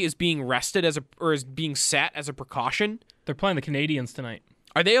goalie is being rested is being sat as a precaution. They're playing the Canadiens tonight.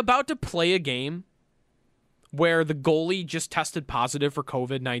 Are they about to play a game where the goalie just tested positive for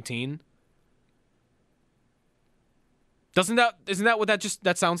COVID-19? Isn't that what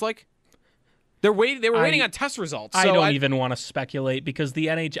that sounds like? They were waiting on test results. I don't even want to speculate because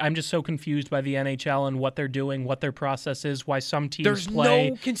the I'm just so confused by the NHL and what they're doing, what their process is, why some teams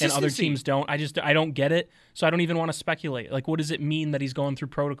play and other teams don't. I don't get it, so I don't even want to speculate. Like, what does it mean that he's going through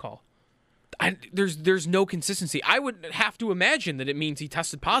protocol? There's no consistency. I would have to imagine that it means he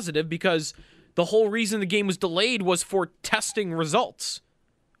tested positive because the whole reason the game was delayed was for testing results.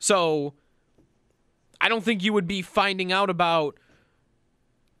 So I don't think you would be finding out about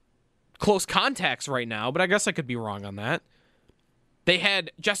close contacts right now, but I guess I could be wrong on that. They had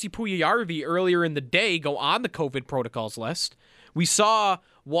Jesse Puljujarvi earlier in the day go on the COVID protocols list. We saw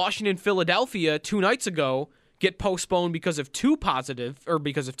Washington, Philadelphia 2 nights ago get postponed because of two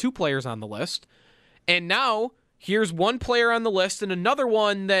players on the list. And now here's one player on the list and another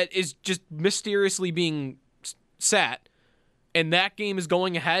one that is just mysteriously being sat. And that game is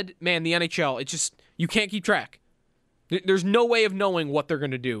going ahead. Man, the NHL, you can't keep track. There's no way of knowing what they're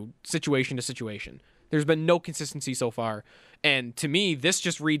going to do situation to situation. There's been no consistency so far. And to me, this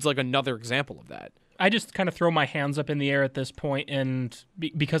just reads like another example of that. I just kind of throw my hands up in the air at this point, and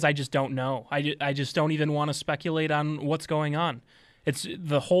because I just don't know. I just don't even want to speculate on what's going on. It's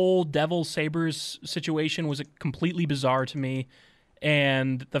the whole Devils Sabres situation was completely bizarre to me,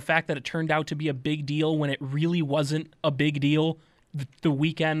 and the fact that it turned out to be a big deal when it really wasn't a big deal the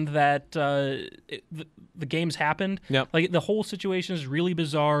weekend that the games happened. Yep. Like, the whole situation is really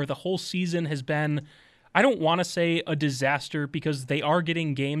bizarre. The whole season has been, I don't want to say a disaster because they are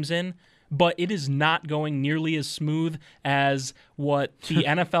getting games in, but it is not going nearly as smooth as what the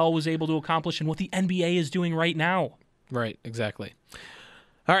NFL was able to accomplish and what the NBA is doing right now. Right, exactly.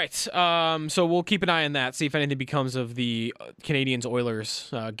 All right, so we'll keep an eye on that, see if anything becomes of the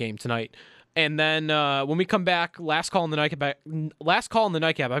Canadiens-Oilers game tonight. And then when we come back, last call in the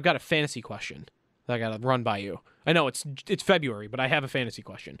nightcap. I've got a fantasy question that I got to run by you. I know it's February, but I have a fantasy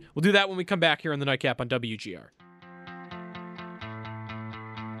question. We'll do that when we come back here on the Nightcap on WGR.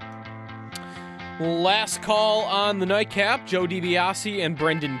 Last call on the Nightcap, Joe DiBiase and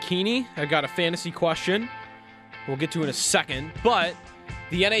Brendan Keeney. I got a fantasy question we'll get to in a second, but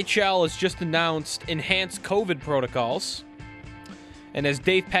the NHL has just announced enhanced COVID protocols. And as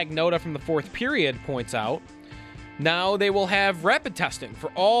Dave Pagnotta from the fourth period points out, now they will have rapid testing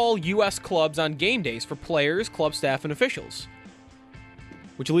for all U.S. clubs on game days for players, club staff, and officials.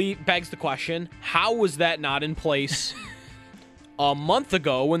 Which begs the question, how was that not in place a month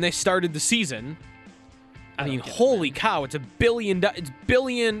ago when they started the season? I mean, holy cow, it's billions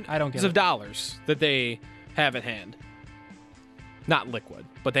of dollars that they have at hand. Not liquid,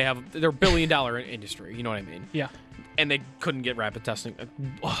 but they're $1 billion industry, you know what I mean? Yeah. And they couldn't get rapid testing.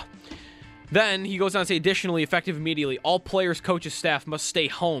 Then he goes on to say, additionally, effective immediately, all players, coaches, staff must stay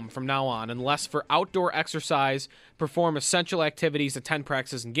home from now on unless for outdoor exercise, perform essential activities, attend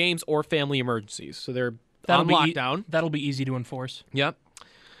practices and games, or family emergencies. So they're on lockdown. That'll be easy to enforce. Yep.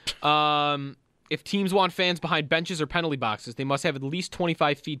 If teams want fans behind benches or penalty boxes, they must have at least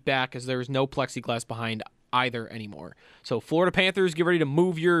 25 feet back as there is no plexiglass behind either anymore. So Florida Panthers, get ready to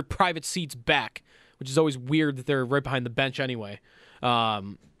move your private seats back, which is always weird that they're right behind the bench anyway.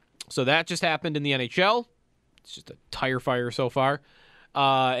 So that just happened in the NHL. It's just a tire fire so far.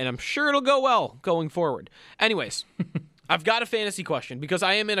 And I'm sure it'll go well going forward. Anyways, I've got a fantasy question because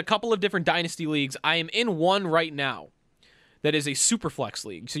I am in a couple of different dynasty leagues. I am in one right now that is a Superflex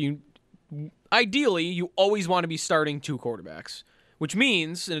league. So ideally, you always want to be starting 2 quarterbacks, which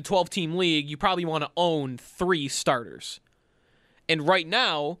means in a 12-team league, you probably want to own 3 starters. And right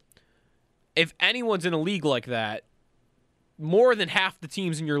now, if anyone's in a league like that, more than half the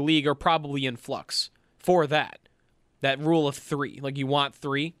teams in your league are probably in flux for that rule of 3. Like, you want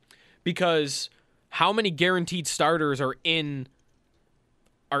 3 because how many guaranteed starters are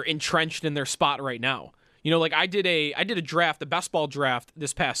entrenched in their spot right now? You know, like I did a draft, a best ball draft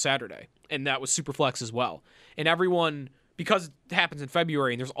this past Saturday, and that was Superflex as well. And everyone, because it happens in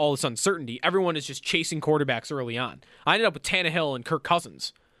February and there's all this uncertainty, everyone is just chasing quarterbacks early on. I ended up with Tannehill and Kirk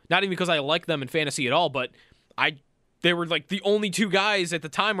Cousins. Not even because I like them in fantasy at all, but they were like the only 2 guys at the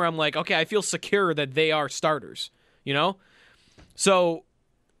time where I'm like, okay, I feel secure that they are starters, you know? So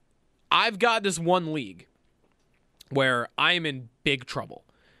I've got this one league where I am in big trouble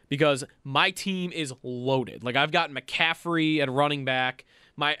because my team is loaded. Like, I've got McCaffrey at running back,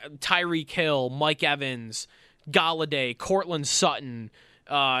 my Tyreek Hill, Mike Evans, Galladay, Cortland Sutton,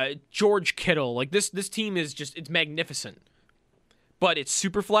 George Kittle. Like, this team is just, it's magnificent. But it's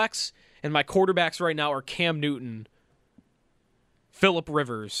Superflex, and my quarterbacks right now are Cam Newton, Phillip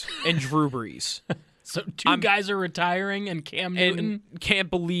Rivers, and Drew Brees. So 2 guys are retiring, and Cam Newton can't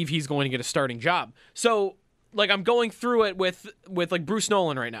believe he's going to get a starting job. So, like, I'm going through it with like Bruce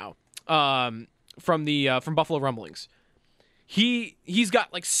Nolan right now, from Buffalo Rumblings. He's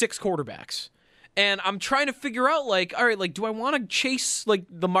got like 6 quarterbacks. And I'm trying to figure out, like, all right, like, do I want to chase, like,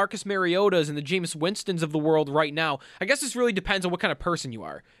 the Marcus Mariotas and the Jameis Winstons of the world right now? I guess this really depends on what kind of person you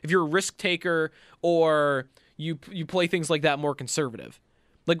are. If you're a risk taker or you play things like that more conservative.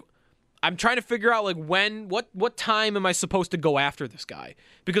 Like, I'm trying to figure out, like, what time am I supposed to go after this guy?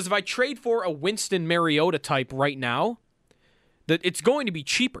 Because if I trade for a Winston Mariota type right now, that it's going to be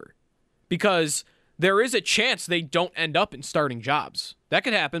cheaper. Because there is a chance they don't end up in starting jobs. That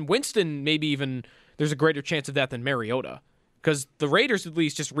could happen. Winston, maybe even there's a greater chance of that than Mariota. Because the Raiders at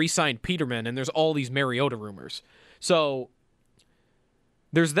least just re-signed Peterman, and there's all these Mariota rumors. So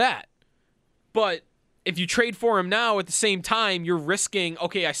there's that. But if you trade for him now at the same time, you're risking,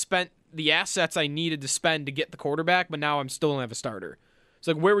 okay, I spent the assets I needed to spend to get the quarterback, but now I'm still don't have a starter.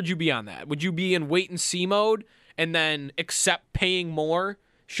 So, like, where would you be on that? Would you be in wait-and-see mode and then accept paying more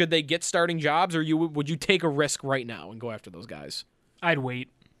should they get starting jobs, or would you take a risk right now and go after those guys? I'd wait.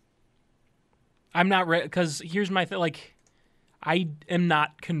 I'm not ready, because here's my thing. Like, I am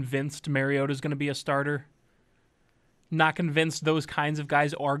not convinced Mariota's going to be a starter. not convinced those kinds of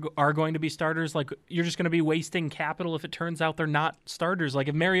guys are going to be starters. Like, you're just going to be wasting capital if it turns out they're not starters. Like,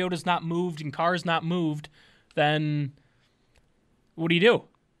 if Mariota's not moved and Carr's not moved, then what do you do?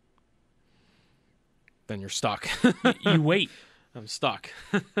 Then you're stuck. You wait. I'm stuck.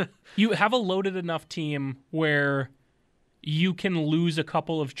 You have a loaded enough team where you can lose a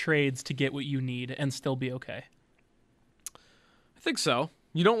couple of trades to get what you need and still be okay. I think so.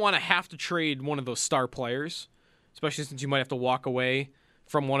 You don't want to have to trade one of those star players, especially since you might have to walk away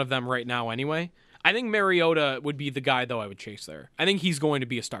from one of them right now anyway. I think Mariota would be the guy, though, I would chase there. I think he's going to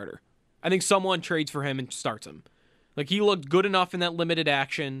be a starter. I think someone trades for him and starts him. Like, he looked good enough in that limited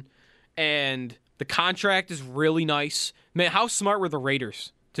action, and the contract is really nice. Man, how smart were the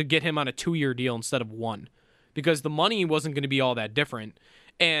Raiders to get him on a 2-year deal instead of 1? Because the money wasn't going to be all that different.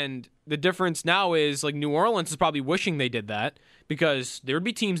 And the difference now is, like, New Orleans is probably wishing they did that because there would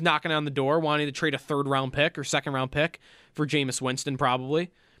be teams knocking on the door wanting to trade a 3rd-round pick or 2nd-round pick for Jameis Winston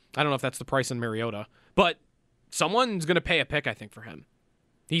probably. I don't know if that's the price on Mariota. But someone's going to pay a pick, I think, for him.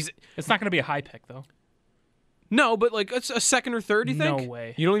 It's not going to be a high pick, though. No, but, like, it's a 2nd or 3rd, you think? No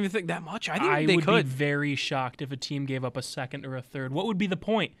way. You don't even think that much? I think they could. I would be very shocked if a team gave up a 2nd or a 3rd. What would be the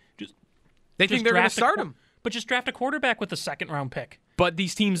point? They think they're going to start him. But just draft a quarterback with a 2nd-round pick. But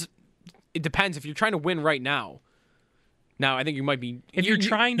these teams, it depends. If you're trying to win right now, I think you might be. If you're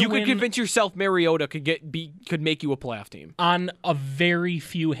trying to win, you could convince yourself Mariota could make you a playoff team on a very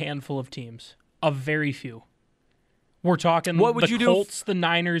few handful of teams. A very few. We're talking what would the you Colts, the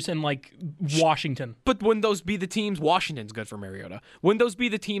Niners, and like Washington. But wouldn't those be the teams? Washington's good for Mariota. Wouldn't those be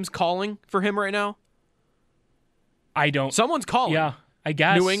the teams calling for him right now? I don't. Someone's calling. Yeah, I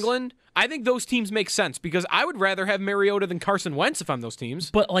guess. New England. I think those teams make sense because I would rather have Mariota than Carson Wentz if I'm those teams.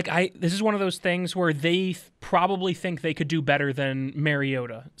 But like this is one of those things where they probably think they could do better than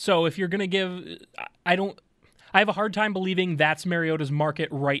Mariota. So if you're going to give, I have a hard time believing that's Mariota's market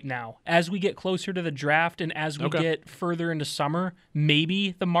right now. As we get closer to the draft and as we get further into summer,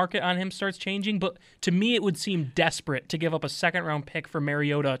 maybe the market on him starts changing. But to me, it would seem desperate to give up a 2nd-round pick for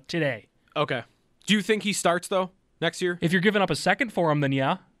Mariota today. Okay. Do you think he starts, though, next year? If you're giving up a 2nd for him, then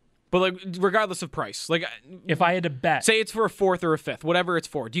yeah. But like, regardless of price, like, if I had to bet, say it's for a 4th or a 5th, whatever it's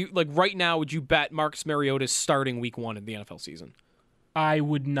for. Do you like right now? Would you bet Marcus Mariota is starting Week 1 in the NFL season? I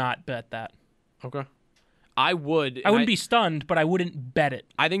would not bet that. Okay, I would. I wouldn't be stunned, but I wouldn't bet it.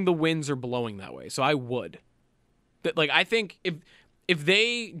 I think the winds are blowing that way, so I would. Like, I think if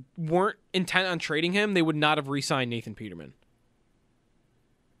they weren't intent on trading him, they would not have re-signed Nathan Peterman.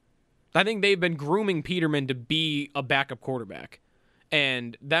 I think they've been grooming Peterman to be a backup quarterback.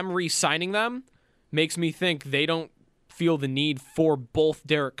 And them re-signing them makes me think they don't feel the need for both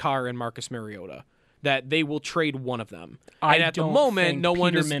Derek Carr and Marcus Mariota, that they will trade one of them. And at the moment, no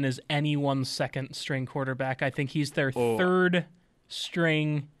one Peterman is anyone's 2nd-string quarterback. I think he's their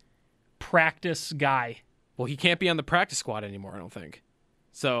 3rd-string practice guy. Well, he can't be on the practice squad anymore, I don't think.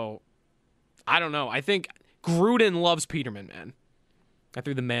 So, I don't know. I think Gruden loves Peterman, man. I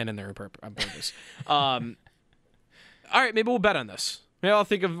threw the man in there on purpose. All right, maybe we'll bet on this. Maybe I'll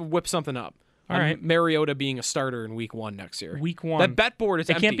whip something up. All right. Mariota being a starter in Week 1 next year. Week 1. That bet board is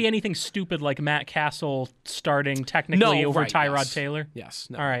empty. It can't be anything stupid like Matt Castle starting technically over Tyrod Taylor. Yes.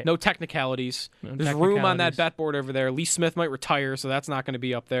 No. All right. No technicalities. There's room on that bet board over there. Lee Smith might retire, so that's not going to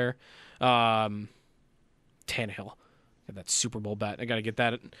be up there. Tannehill. Got that Super Bowl bet. I got to get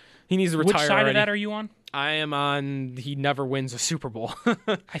that. He needs to retire. Which side of that are you on? I am on he never wins a Super Bowl.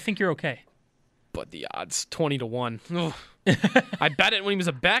 I think you're okay. But the odds, 20-1. I bet it when he was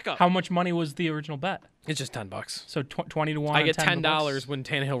a backup. How much money was the original bet? It's just $10. So 20-1. I get $10 when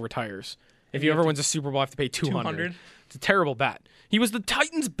Tannehill retires. If he ever wins a Super Bowl, I have to pay $200. It's a terrible bet. He was the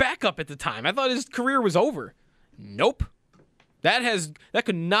Titans' backup at the time. I thought his career was over. Nope. That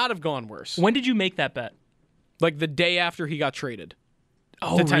could not have gone worse. When did you make that bet? Like the day after he got traded.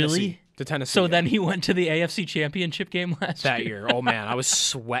 Oh, to Tennessee. Really? To Tennessee. So then he went to the AFC Championship game that year. Oh man, I was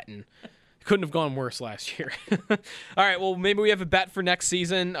sweating. Couldn't have gone worse last year. All right, well, maybe we have a bet for next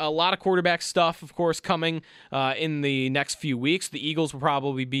season. A lot of quarterback stuff, of course, coming in the next few weeks. The Eagles will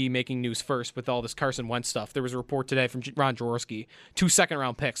probably be making news first with all this Carson Wentz stuff. There was a report today from Ron Jaworski. 2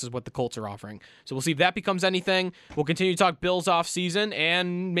 second-round picks is what the Colts are offering. So we'll see if that becomes anything. We'll continue to talk Bills off season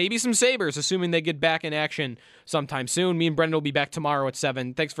and maybe some Sabres, assuming they get back in action sometime soon. Me and Brendan will be back tomorrow at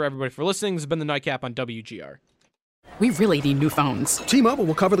 7. Thanks for everybody for listening. This has been the Nightcap on WGR. We really need new phones. T-Mobile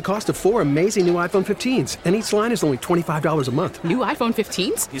will cover the cost of 4 amazing new iPhone 15s, and each line is only $25 a month. New iPhone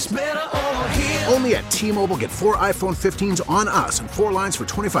 15s? It's better over here. Only at T-Mobile, get 4 iPhone 15s on us and 4 lines for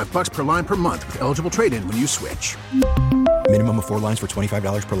 $25 per line per month with eligible trade-in when you switch. Minimum of 4 lines for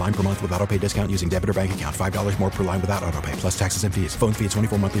 $25 per line per month with autopay discount using debit or bank account. $5 more per line without autopay, plus taxes and fees. Phone fee at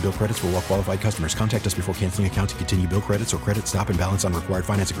 24 monthly bill credits for well qualified customers. Contact us before canceling account to continue bill credits or credit stop and balance on required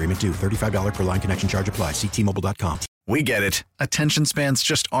finance agreement due. $35 per line connection charge applies. See T-Mobile.com. We get it. Attention spans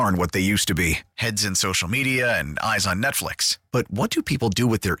just aren't what they used to be. Heads in social media and eyes on Netflix. But what do people do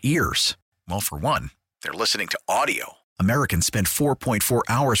with their ears? Well, for one, they're listening to audio. Americans spend 4.4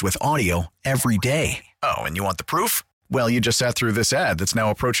 hours with audio every day. Oh, and you want the proof? Well, you just sat through this ad that's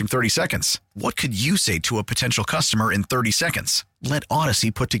now approaching 30 seconds. What could you say to a potential customer in 30 seconds? Let Odyssey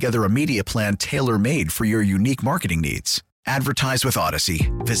put together a media plan tailor-made for your unique marketing needs. Advertise with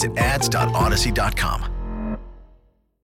Odyssey. Visit ads.odyssey.com.